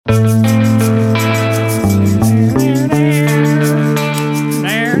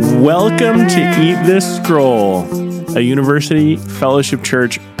Welcome to Eat This Scroll, a University Fellowship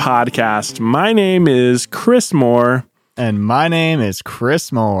Church podcast. My name is Chris Moore. And my name is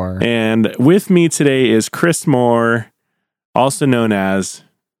Chris Moore. And with me today is Chris Moore, also known as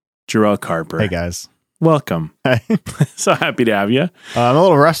Jarrell Carper. Hey, guys. Welcome. Hey. So happy to have you. I'm a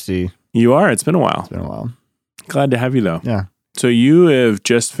little rusty. You are. It's been a while. It's been a while. Glad to have you, though. Yeah. So you have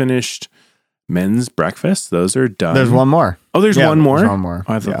just finished men's breakfast. Those are done. There's one more. Oh, there's one more? There's one more.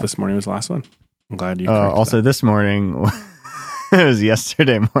 Oh, I thought this morning was the last one. I'm glad you also, that. this morning, it was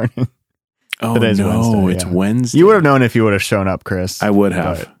yesterday morning. Oh, Today's no. Wednesday, It's yeah. Wednesday. You would have known if you would have shown up, Chris. I would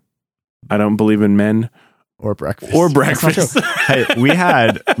have. But- I don't believe in men Or breakfast. or That's not breakfast. true. Hey, we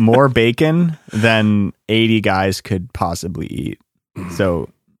had more bacon than 80 guys could possibly eat. So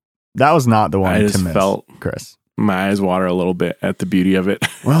that was not the one I to just miss, felt Chris. my eyes water a little bit at the beauty of it.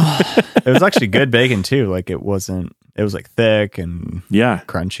 Well, it was actually good bacon too. Like it was like thick and Yeah.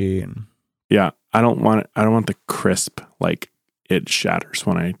 crunchy and Yeah. I don't want the crisp, like it shatters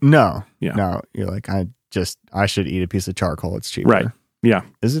when I, no. Yeah. You're like, I should eat a piece of charcoal. It's cheaper. Right. Yeah.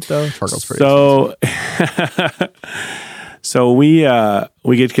 Is it though? Charcoal's pretty expensive. So we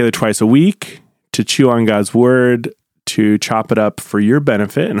get together twice a week to chew on God's word, to chop it up for your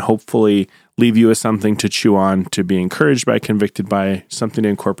benefit and hopefully leave you with something to chew on, to be encouraged by, convicted by, something to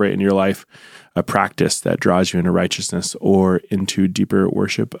incorporate in your life, a practice that draws you into righteousness or into deeper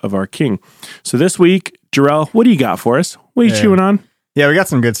worship of our King. So this week, Jarrell, what do you got for us? What are you chewing on? Yeah, we got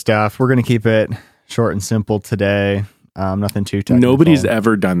some good stuff. We're going to keep it short and simple today. Nothing too technical. Nobody's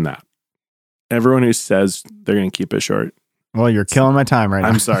ever done that. Everyone who says they're going to keep it short. Well, you're killing my time right now.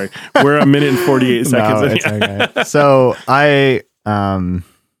 I'm sorry. We're a minute and 48 seconds. No, it's okay. So I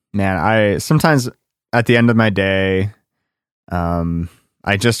sometimes at the end of my day,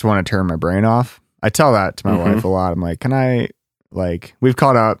 I just want to turn my brain off. I tell that to my wife a lot. I'm like, can I, we've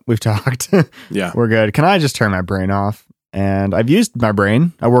caught up, we've talked. Yeah. We're good. Can I just turn my brain off? And I've used my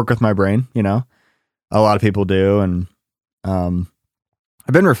brain. I work with my brain, a lot of people do. And,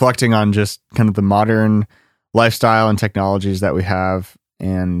 I've been reflecting on just kind of the modern lifestyle and technologies that we have.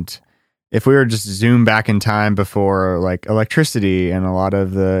 And if we were just zoom back in time before like electricity and a lot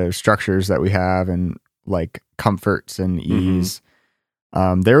of the structures that we have and like comforts and ease,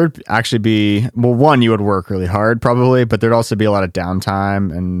 there would actually be, well, one, you would work really hard probably, but there'd also be a lot of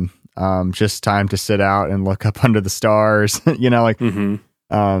downtime and just time to sit out and look up under the stars,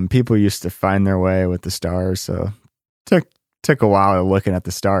 people used to find their way with the stars. So it took a while looking at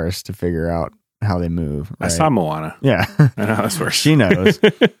the stars to figure out how they move. Right? I saw Moana. Yeah. I know how this works. She knows.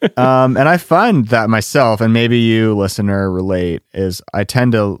 And I find that myself, and maybe you listener relate, is I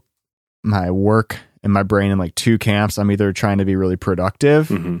tend to my work and my brain in like two camps. I'm either trying to be really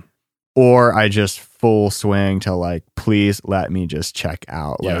productive or I just full swing to like, please let me just check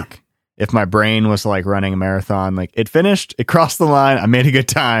out. Yeah. Like if my brain was like running a marathon, like it finished, it crossed the line, I made a good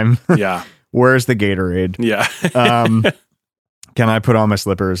time. Yeah. Where's the Gatorade? Yeah. Can I put on my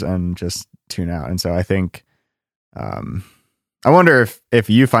slippers and just tune out? And so I think, I wonder if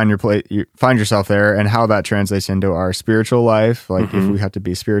you find yourself there and how that translates into our spiritual life. Like if we have to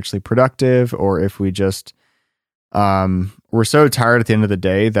be spiritually productive or if we just, we're so tired at the end of the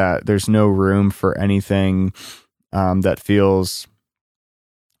day that there's no room for anything, that feels,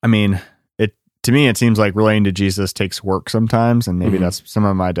 to me, it seems like relating to Jesus takes work sometimes. And maybe that's some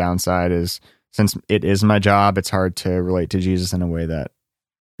of my downside is, since it is my job, it's hard to relate to Jesus in a way that,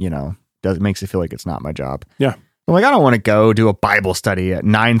 makes it feel like it's not my job. Yeah. I'm like, I don't want to go do a Bible study at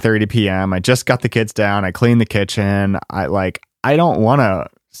 9:30 p.m. I just got the kids down. I cleaned the kitchen. I don't want to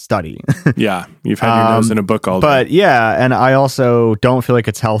study. Yeah. You've had your nose in a book all day. But yeah, and I also don't feel like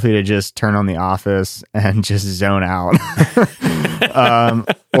it's healthy to just turn on The Office and just zone out.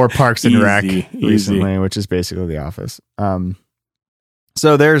 Or Parks and Rec recently, which is basically The Office.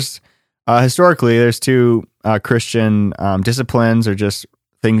 So there's historically there's two Christian disciplines or just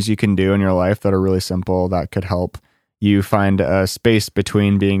things you can do in your life that are really simple that could help you find a space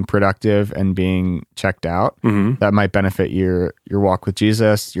between being productive and being checked out that might benefit your walk with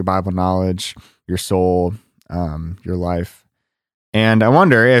Jesus, your Bible knowledge, your soul, your life. And I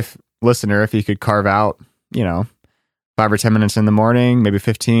wonder if you could carve out, 5 or 10 minutes in the morning, maybe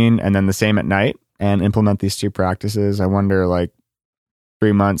 15, and then the same at night and implement these two practices. I wonder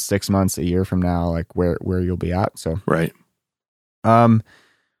 3 months, 6 months, a year from now, where you'll be at. So, right.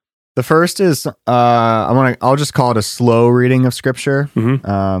 The first is I'll just call it a slow reading of Scripture.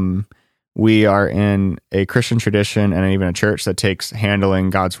 We are in a Christian tradition and even a church that takes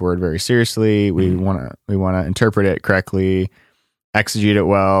handling God's word very seriously. We want to interpret it correctly. exegete it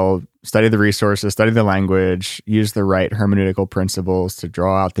well, study the resources, study the language, use the right hermeneutical principles to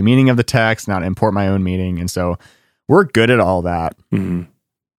draw out the meaning of the text, not import my own meaning. And so we're good at all that. Mm-hmm.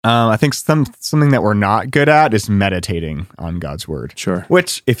 I think something that we're not good at is meditating on God's word. Sure.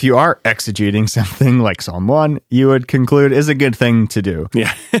 Which, if you are exegeting something like Psalm 1, you would conclude is a good thing to do.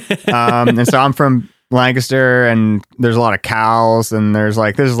 Yeah. And so I'm from Lancaster, and there's a lot of cows, and this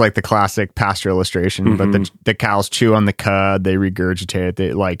is like the classic pasture illustration, but the cows chew on the cud, they regurgitate it,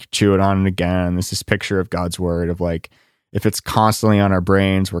 they like chew it on it again. There's this picture of God's word of like, if it's constantly on our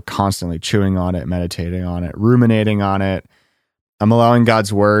brains, we're constantly chewing on it, meditating on it, ruminating on it. I'm allowing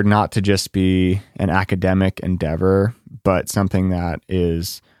God's word not to just be an academic endeavor, but something that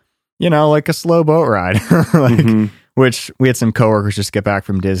is, like a slow boat ride, which we had some coworkers just get back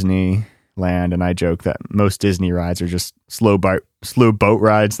from Disneyland, and I joke that most Disney rides are just slow boat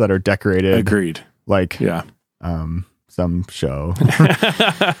rides that are decorated. Agreed. Like, yeah. Some show.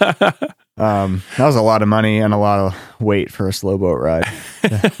 That was a lot of money and a lot of weight for a slow boat ride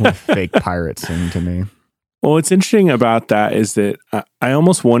with fake pirates singing to me. Well, what's interesting about that is that I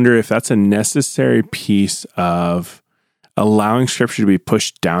almost wonder if that's a necessary piece of allowing scripture to be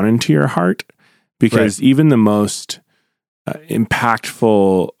pushed down into your heart, because even the most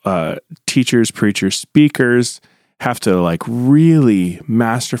impactful teachers, preachers, speakers have to like really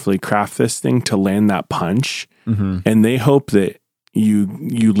masterfully craft this thing to land that punch. Mm-hmm. And they hope that you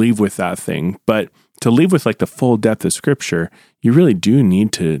leave with that thing. But to leave with like the full depth of scripture, you really do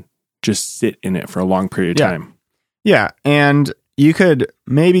need to just sit in it for a long period of time. Yeah. And you could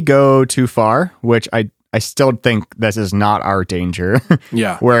maybe go too far, which I still think this is not our danger.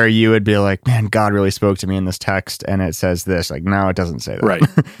 Yeah. Where you would be like, man, God really spoke to me in this text and it says this. Like, no, it doesn't say that. Right.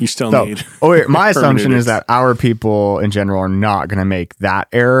 You still need. My assumption is that our people in general are not going to make that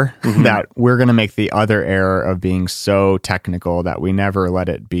error, that we're going to make the other error of being so technical that we never let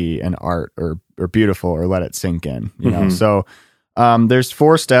it be an art or beautiful or let it sink in, you know? So, there's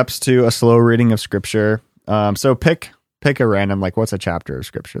 4 steps to a slow reading of scripture. So pick a random, like what's a chapter of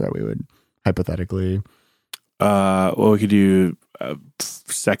scripture that we would hypothetically. Well, we could do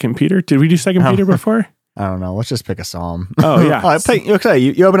 2 Peter. Did we do 2 Peter before? I don't know. Let's just pick a psalm. Oh yeah.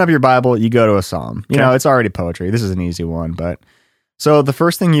 You open up your Bible, you go to a psalm. You know, it's already poetry. This is an easy one, but so the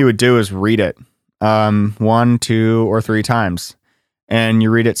first thing you would do is read it 1, 2, or 3 times, and you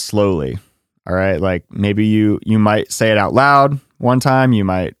read it slowly. All right. Like maybe you might say it out loud one time, you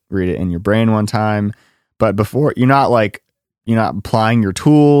might read it in your brain one time, but before you're not applying your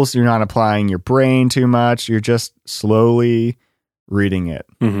tools, you're not applying your brain too much. You're just slowly reading it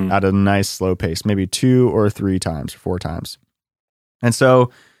at a nice slow pace, maybe 2 or 3 times, 4 times. And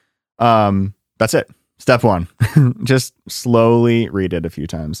so, that's it. Step 1, just slowly read it a few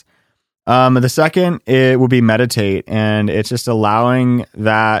times. The second, it would be meditate, and it's just allowing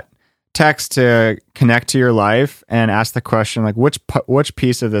that text to connect to your life and ask the question, like, which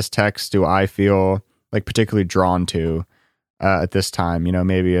piece of this text do I feel like particularly drawn to at this time? You know,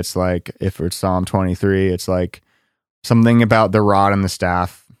 maybe it's like, if it's Psalm 23, it's like something about the rod and the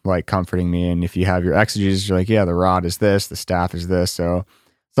staff, like comforting me. And if you have your exegesis, you're like, yeah, the rod is this, the staff is this. So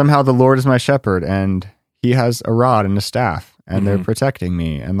somehow the Lord is my shepherd and he has a rod and a staff and they're protecting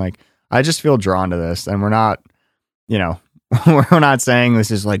me. And like, I just feel drawn to this, and we're not, we're not saying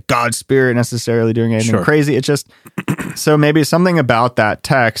this is like God's spirit necessarily doing anything crazy. It's just, so maybe something about that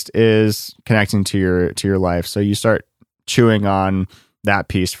text is connecting to your life. So you start chewing on that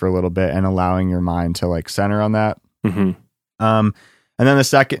piece for a little bit and allowing your mind to like center on that. And then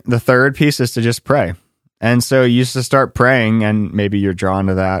the third piece is to just pray. And so you used to start praying, and maybe you're drawn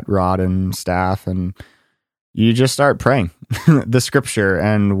to that rod and staff, and you just start praying the scripture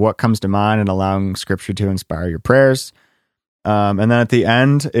and what comes to mind, and allowing scripture to inspire your prayers. And then at the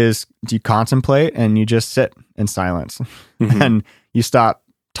end is you contemplate and you just sit in silence and you stop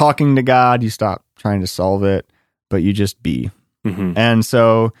talking to God. You stop trying to solve it, but you just be. And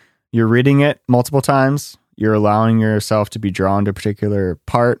so you're reading it multiple times. You're allowing yourself to be drawn to a particular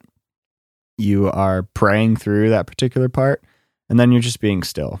part. You are praying through that particular part, and then you're just being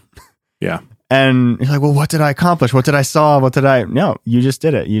still. Yeah. And you're like, well, what did I accomplish? What did I solve? No, you just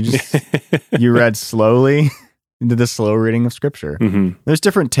did it. You read slowly. Into the slow reading of scripture. There's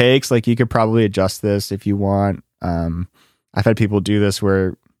different takes. Like you could probably adjust this if you want. I've had people do this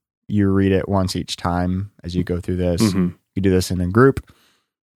where you read it once each time as you go through this. You do this in a group.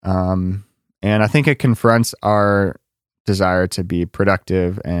 And I think it confronts our desire to be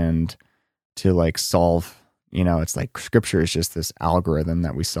productive and to like solve, it's like scripture is just this algorithm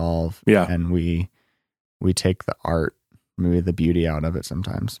that we solve. Yeah. And we take the art, maybe the beauty out of it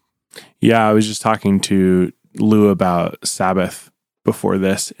sometimes. Yeah. I was just talking to Lou about Sabbath before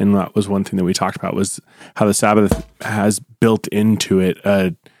this, and that was one thing that we talked about, was how the Sabbath has built into it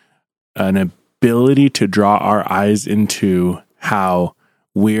an ability to draw our eyes into how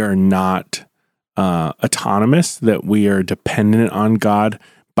we are not autonomous, that we are dependent on God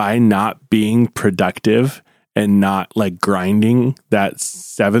by not being productive and not like grinding that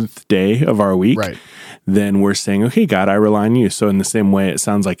seventh day of our week. Right. Then we're saying, okay, God, I rely on you. So in the same way, it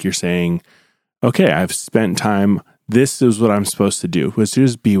sounds like you're saying, okay, I've spent time. This is what I'm supposed to do, was to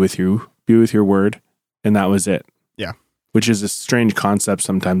just be with you, be with your word. And that was it. Yeah. Which is a strange concept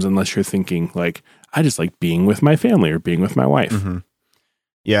sometimes, unless you're thinking like, I just like being with my family or being with my wife. Mm-hmm.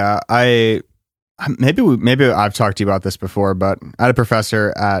 Yeah. Maybe I've talked to you about this before, but I had a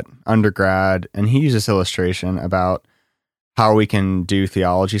professor at undergrad, and he used this illustration about how we can do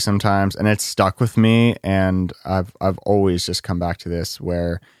theology sometimes, and it's stuck with me. And I've always just come back to this,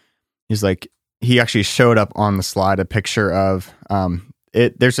 where he's like, he actually showed up on the slide a picture of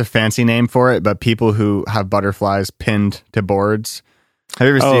there's a fancy name for it, but people who have butterflies pinned to boards. Have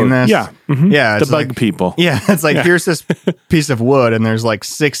you ever seen this? Yeah. Mm-hmm. Yeah. The bug people. Yeah. It's like, here's this piece of wood, and there's like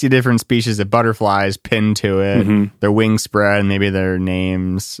 60 different species of butterflies pinned to it. Mm-hmm. Their wings spread, and maybe their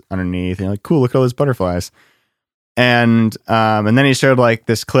names underneath. And you're like, cool, look at all those butterflies. And then he showed like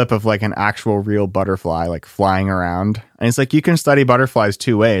this clip of like an actual real butterfly like flying around. And it's like, you can study butterflies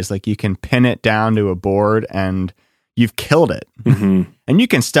two ways. Like, you can pin it down to a board and you've killed it. Mm-hmm. And you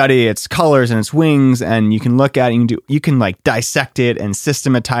can study its colors and its wings, and you can look at it, you can like dissect it and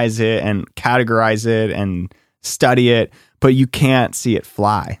systematize it and categorize it and study it, but you can't see it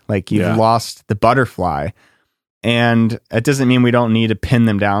fly. Like, you've lost the butterfly. And it doesn't mean we don't need to pin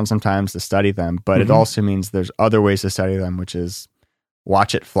them down sometimes to study them, but it also means there's other ways to study them, which is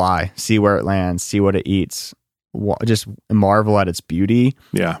watch it fly, see where it lands, see what it eats, just marvel at its beauty.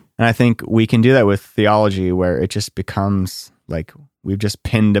 Yeah. And I think we can do that with theology, where it just becomes like we've just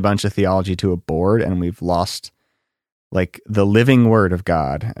pinned a bunch of theology to a board, and we've lost like the living word of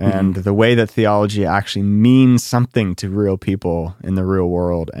God and the way that theology actually means something to real people in the real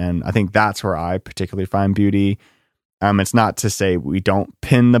world. And I think that's where I particularly find beauty. It's not to say we don't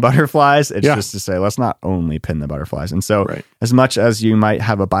pin the butterflies. It's just to say, let's not only pin the butterflies. And so as much as you might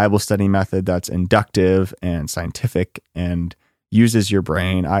have a Bible study method that's inductive and scientific and uses your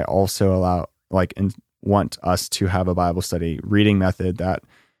brain, I also want us to have a Bible study reading method that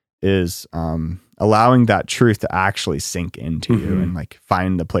is allowing that truth to actually sink into you and like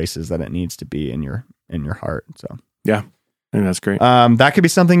find the places that it needs to be in your heart. So yeah, I think that's great. That could be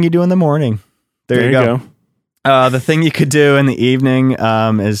something you do in the morning. There you go. The thing you could do in the evening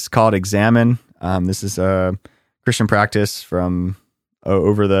is called examine. This is a Christian practice from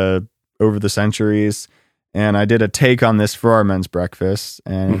over the centuries. And I did a take on this for our men's breakfast,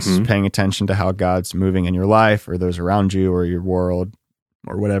 and it's paying attention to how God's moving in your life or those around you or your world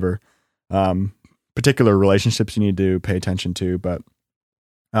or whatever particular relationships you need to pay attention to. But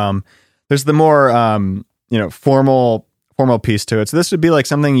there's the more formal piece to it. So this would be like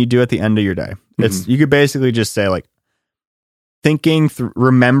something you do at the end of your day. It's you could basically just say like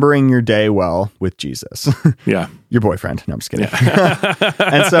remembering your day well with Jesus. Yeah. Your boyfriend. No, I'm just kidding. Yeah.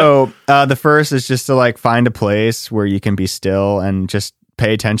 And so the first is just to like find a place where you can be still and just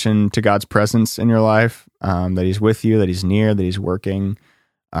pay attention to God's presence in your life, that he's with you, that he's near, that he's working.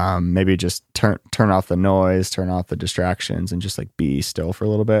 Maybe just turn off the noise, turn off the distractions, and just like be still for a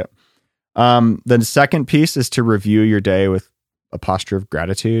little bit. The second piece is to review your day with a posture of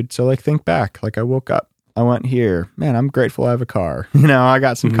gratitude. So like think back, like I woke up, I went here, man, I'm grateful I have a car. I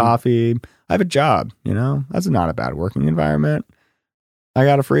got some coffee. I have a job, that's not a bad working environment. I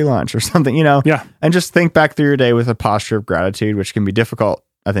got a free lunch or something, Yeah. And just think back through your day with a posture of gratitude, which can be difficult.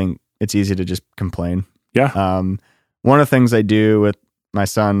 I think it's easy to just complain. Yeah. One of the things I do with my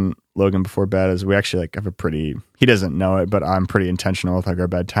son, Logan, before bed is we actually like have he doesn't know it, but I'm pretty intentional with like our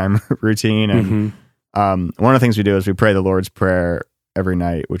bedtime routine. And one of the things we do is we pray the Lord's Prayer every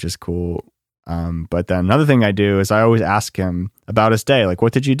night, which is cool. But then another thing I do is I always ask him about his day. Like,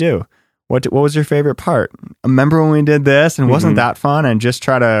 what did you do? What was your favorite part? Remember when we did this and wasn't that fun? And just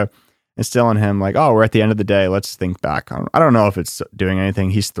try to instill in him like, oh, we're at the end of the day. Let's think back. I don't know if it's doing anything.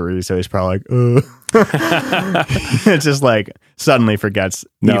 He's 3, so he's probably like, it's just like suddenly forgets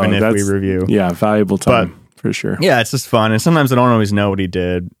even if we review. Yeah, valuable time for sure. Yeah, it's just fun. And sometimes I don't always know what he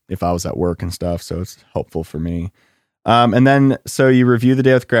did if I was at work and stuff. So it's helpful for me. And then, so you review the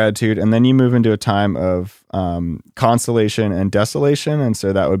day with gratitude, and then you move into a time of consolation and desolation. And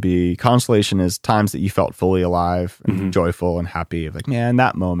so that would be, consolation is times that you felt fully alive and joyful and happy. Of like, man,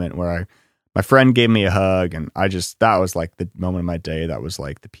 that moment where my friend gave me a hug, and that was like the moment of my day that was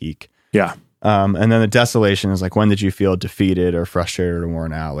like the peak. Yeah. And then the desolation is like, when did you feel defeated or frustrated or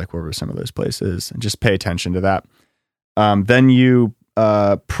worn out? Like, where were some of those places? And just pay attention to that. Then you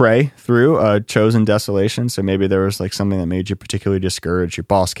pray through a chosen desolation. So maybe there was like something that made you particularly discouraged. Your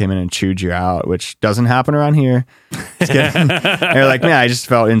boss came in and chewed you out, which doesn't happen around here. And you're like, man, I just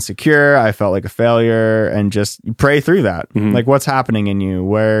felt insecure. I felt like a failure. And just pray through that. Mm-hmm. Like, what's happening in you?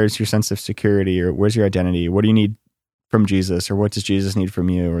 Where's your sense of security, or where's your identity? What do you need from Jesus, or what does Jesus need from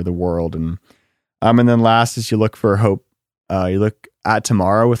you or the world? And then last is you look for hope. You look at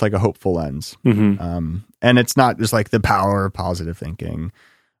tomorrow with like a hopeful lens. Mm-hmm. And it's not just like the power of positive thinking.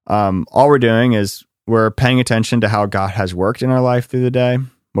 All we're doing is we're paying attention to how God has worked in our life through the day,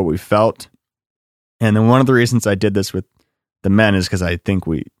 what we felt. And then one of the reasons I did this with the men is because I think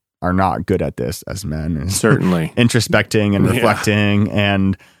we are not good at this as men. Certainly. Introspecting and reflecting. Yeah.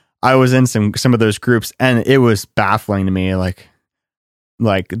 And I was in some of those groups, and it was baffling to me. Like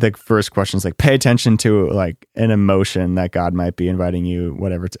the first question is like, pay attention to like an emotion that God might be inviting you,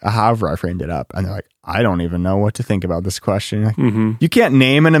 whatever, however I framed it up. And they're like, I don't even know what to think about this question. Like, you can't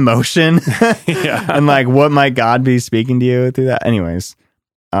name an emotion. And like, what might God be speaking to you through that? Anyways.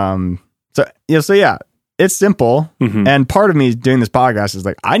 So yeah, it's simple. And part of me doing this podcast is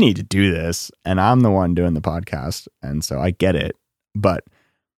like, I need to do this, and I'm the one doing the podcast. And so I get it. But,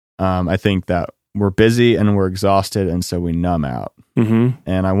 I think that we're busy and we're exhausted, and so we numb out. And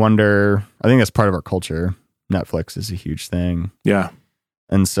I think that's part of our culture. Netflix is a huge thing. Yeah.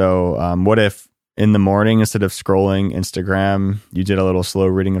 And so what if in the morning, instead of scrolling Instagram, you did a little slow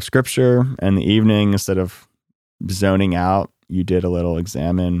reading of scripture, and in the evening, instead of zoning out, you did a little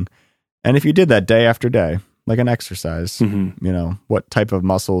examine. And if you did that day after day, like an exercise, what type of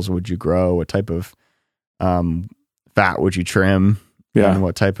muscles would you grow? What type of fat would you trim? Yeah. And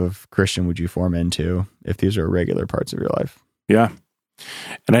what type of Christian would you form into if these are regular parts of your life? Yeah.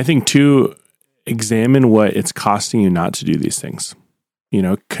 And I think too, examine what it's costing you not to do these things.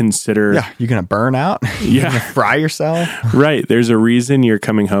 Consider. Yeah. You're going to burn out. You're going to fry yourself. Right. There's a reason you're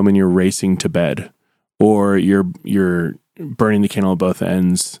coming home and you're racing to bed, or you're burning the candle at both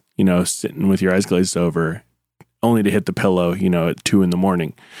ends, sitting with your eyes glazed over, only to hit the pillow, at 2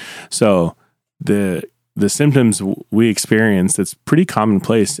 a.m. So the symptoms we experience that's pretty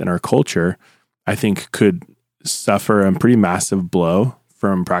commonplace in our culture, I think could suffer a pretty massive blow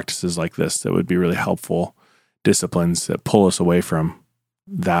from practices like this that would be really helpful disciplines that pull us away from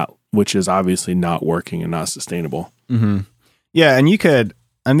that, which is obviously not working and not sustainable. Yeah.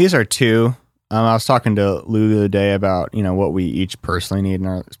 And these are two. I was talking to Lou the other day about, what we each personally need in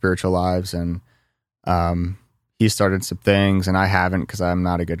our spiritual lives. And he started some things, and I haven't, because I'm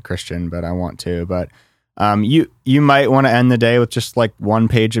not a good Christian, but I want to. But you might want to end the day with just like one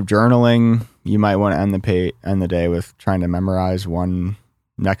page of journaling. You might want to end the day with trying to memorize one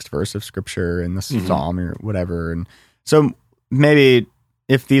next verse of scripture in the psalm or whatever. And so maybe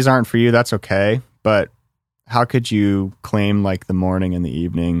if these aren't for you, that's okay. But how could you claim like the morning and the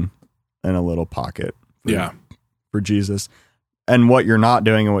evening in a little pocket for Jesus, and what you're not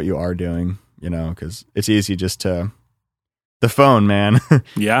doing and what you are doing, because it's easy just to the phone, man.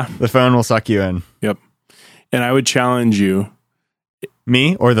 Yeah. The phone will suck you in. Yep. And I would challenge you.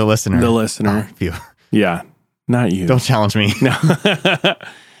 Me or the listener? The listener. Yeah. Not you. Don't challenge me. No.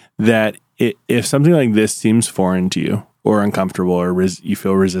 That if something like this seems foreign to you or uncomfortable, or you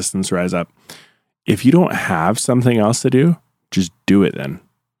feel resistance rise up, if you don't have something else to do, just do it then.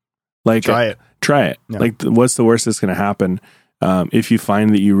 Like, try it. Yeah. Like, what's the worst that's going to happen? If you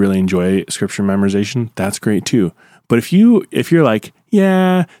find that you really enjoy scripture memorization, that's great too. But if you're like,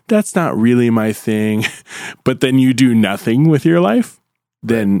 yeah, that's not really my thing, but then you do nothing with your life,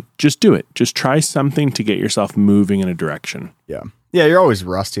 then just do it. Just try something to get yourself moving in a direction. Yeah. Yeah. You're always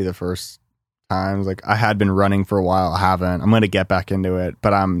rusty the first times. Like, I had been running for a while. I haven't. I'm going to get back into it,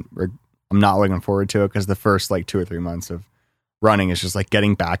 but I'm not looking forward to it, because the first like 2 or 3 months of running is just like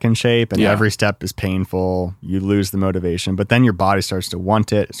getting back in shape, and every step is painful. You lose the motivation, but then your body starts to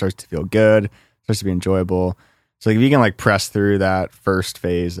want it. It starts to feel good. It starts to be enjoyable. So like, if you can like press through that first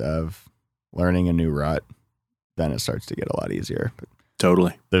phase of learning a new rut, then it starts to get a lot easier. But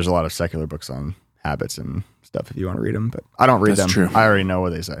totally. There's a lot of secular books on habits and stuff if you want to read them, but I don't read them. True. I already know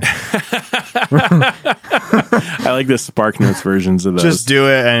what they say. I like the Spark Notes versions of those. Just do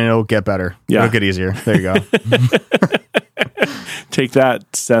it and it'll get better. Yeah. It'll get easier. There you go. Take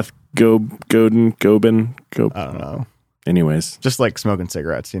that, Seth Godin. I don't know. Anyways. Just like smoking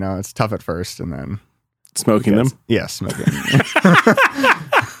cigarettes, it's tough at first, and then smoking them? Yeah, smoking.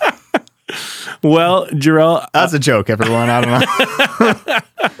 Well, Jarrell, that's a joke, everyone. I don't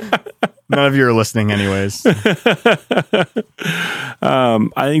know. None of you are listening anyways. I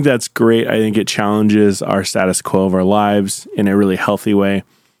think that's great. I think it challenges our status quo of our lives in a really healthy way.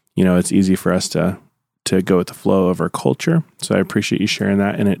 You know, it's easy for us to go with the flow of our culture. So I appreciate you sharing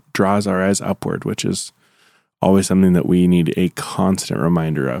that. And it draws our eyes upward, which is always something that we need a constant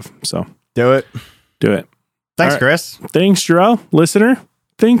reminder of. So Do it. Thanks, All right. Chris. Thanks, Jarrell. Listener,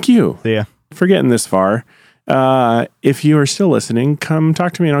 thank you See ya. for getting this far. If you are still listening, come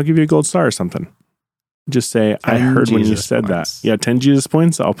talk to me and I'll give you a gold star or something. Just say, I heard when you Jesus said points. that. Yeah, 10 Jesus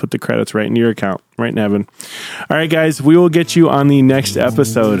points. I'll put the credits right into your account, right in heaven. All right, guys, we will get you on the next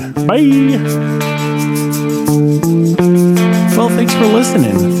episode. Bye. Well, thanks for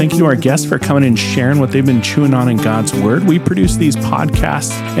listening. Thank you to our guests for coming and sharing what they've been chewing on in God's Word. We produce these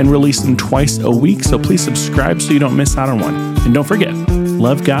podcasts and release them twice a week, so please subscribe so you don't miss out on one. And don't forget,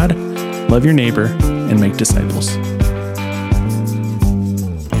 love God, love your neighbor, and make disciples.